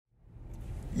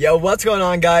Yo, what's going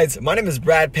on, guys? My name is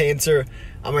Brad Paynter.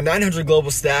 I'm a 900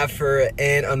 Global staffer,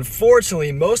 and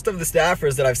unfortunately, most of the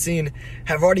staffers that I've seen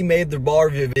have already made their ball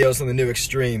review videos on the new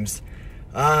extremes.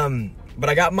 But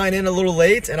I got mine in a little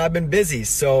late, and I've been busy.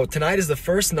 So tonight is the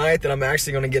first night that I'm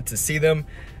actually going to get to see them,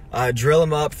 drill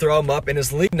them up, throw them up, and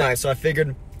it's league night. So I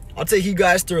figured I'll take you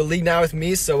guys through a league night with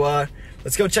me. So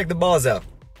let's go check the balls out.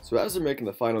 So as they're making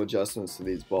the final adjustments to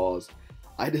these balls,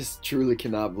 I just truly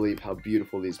cannot believe how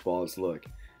beautiful these balls look.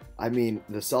 I mean,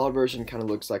 the solid version kind of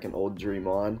looks like an old Dream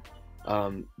On,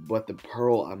 but the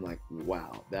Pearl, I'm like,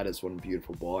 wow, that is one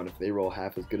beautiful ball. And if they roll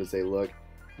half as good as they look,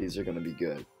 these are going to be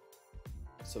good.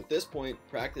 So at this point,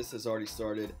 practice has already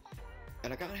started,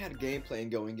 and I kind of had a game plan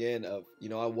going in of,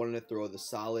 I wanted to throw the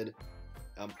solid,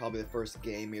 probably the first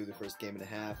game, maybe the first game and a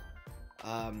half.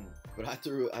 But I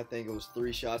threw, I think it was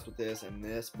 3 shots with this, and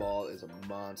this ball is a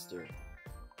monster.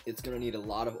 It's going to need a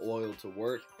lot of oil to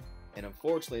work. And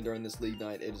unfortunately, during this league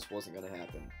night, it just wasn't going to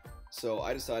happen. So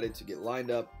I decided to get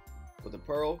lined up with a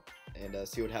Pearl and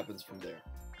see what happens from there.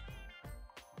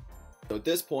 So at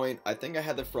this point, I think I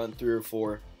had the front 3 or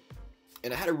 4,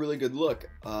 and I had a really good look.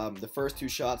 The first 2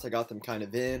 shots, I got them kind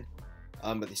of in,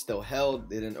 but they still held.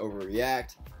 They didn't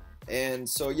overreact. And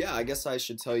so, yeah, I guess I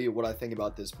should tell you what I think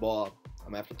about this ball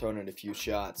after throwing in a few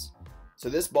shots. So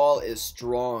this ball is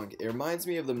strong. It reminds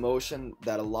me of the motion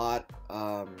that a lot...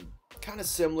 kind of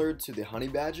similar to the Honey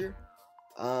Badger,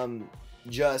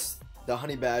 just the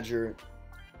Honey Badger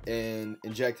and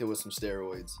injected with some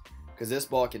steroids, because this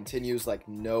ball continues like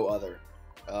no other.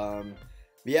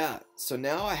 Yeah, so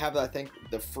now I have, I think,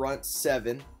 the front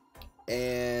 7,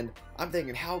 and I'm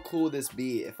thinking, how cool would this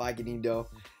be if I could,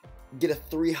 get a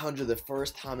 300 the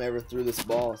first time I ever threw this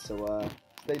ball. So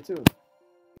stay tuned.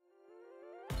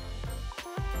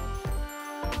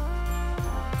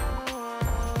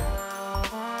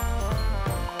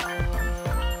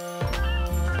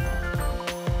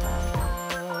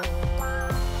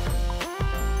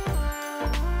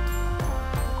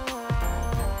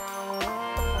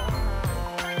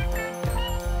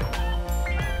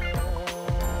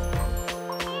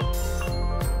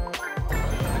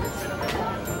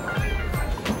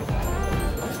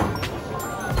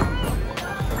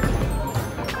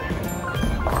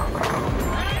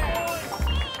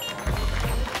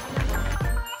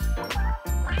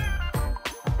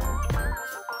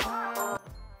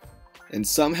 And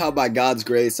somehow, by God's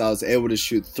grace, I was able to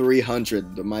shoot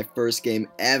 300 my first game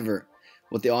ever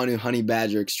with the all-new Honey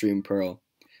Badger Extreme Pearl.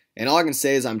 And all I can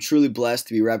say is I'm truly blessed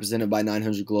to be represented by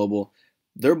 900 Global.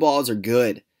 Their balls are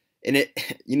good. And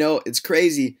it's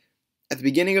crazy. At the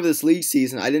beginning of this league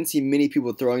season, I didn't see many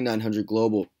people throwing 900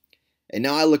 Global. And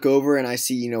now I look over and I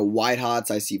see, white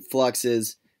hots, I see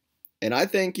fluxes. And I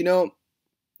think,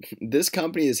 this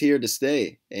company is here to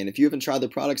stay. And if you haven't tried their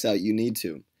products out, you need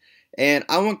to. And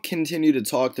I won't continue to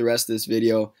talk the rest of this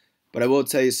video, but I will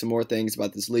tell you some more things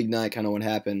about this league night, kind of what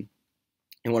happened,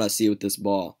 and what I see with this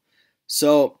ball.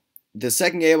 So, the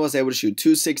second game I was able to shoot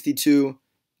 262,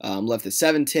 left at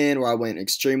 710, where I went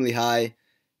extremely high.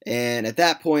 And at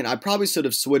that point, I probably should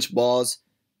have switched balls,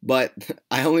 but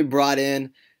I only brought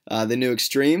in the new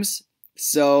extremes.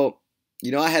 So,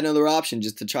 I had another option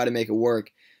just to try to make it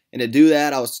work. And to do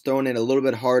that, I was throwing it a little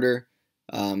bit harder,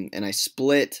 and I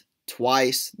split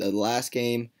twice the last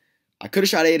game. I could have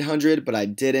shot 800, but I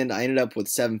didn't. I ended up with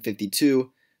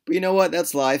 752. But you know what?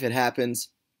 That's life. It happens.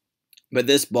 But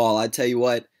this ball, I tell you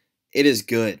what, it is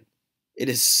good. It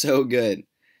is so good.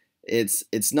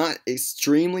 It's not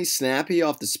extremely snappy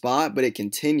off the spot, but it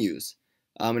continues.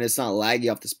 And it's not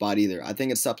laggy off the spot either. I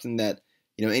think it's something that,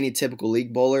 any typical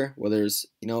league bowler, where there's,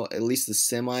 at least a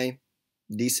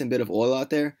semi-decent bit of oil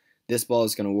out there, this ball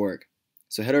is going to work.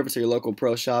 So head over to your local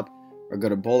pro shop, or go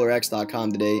to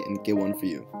bowlerx.com today and get one for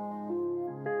you.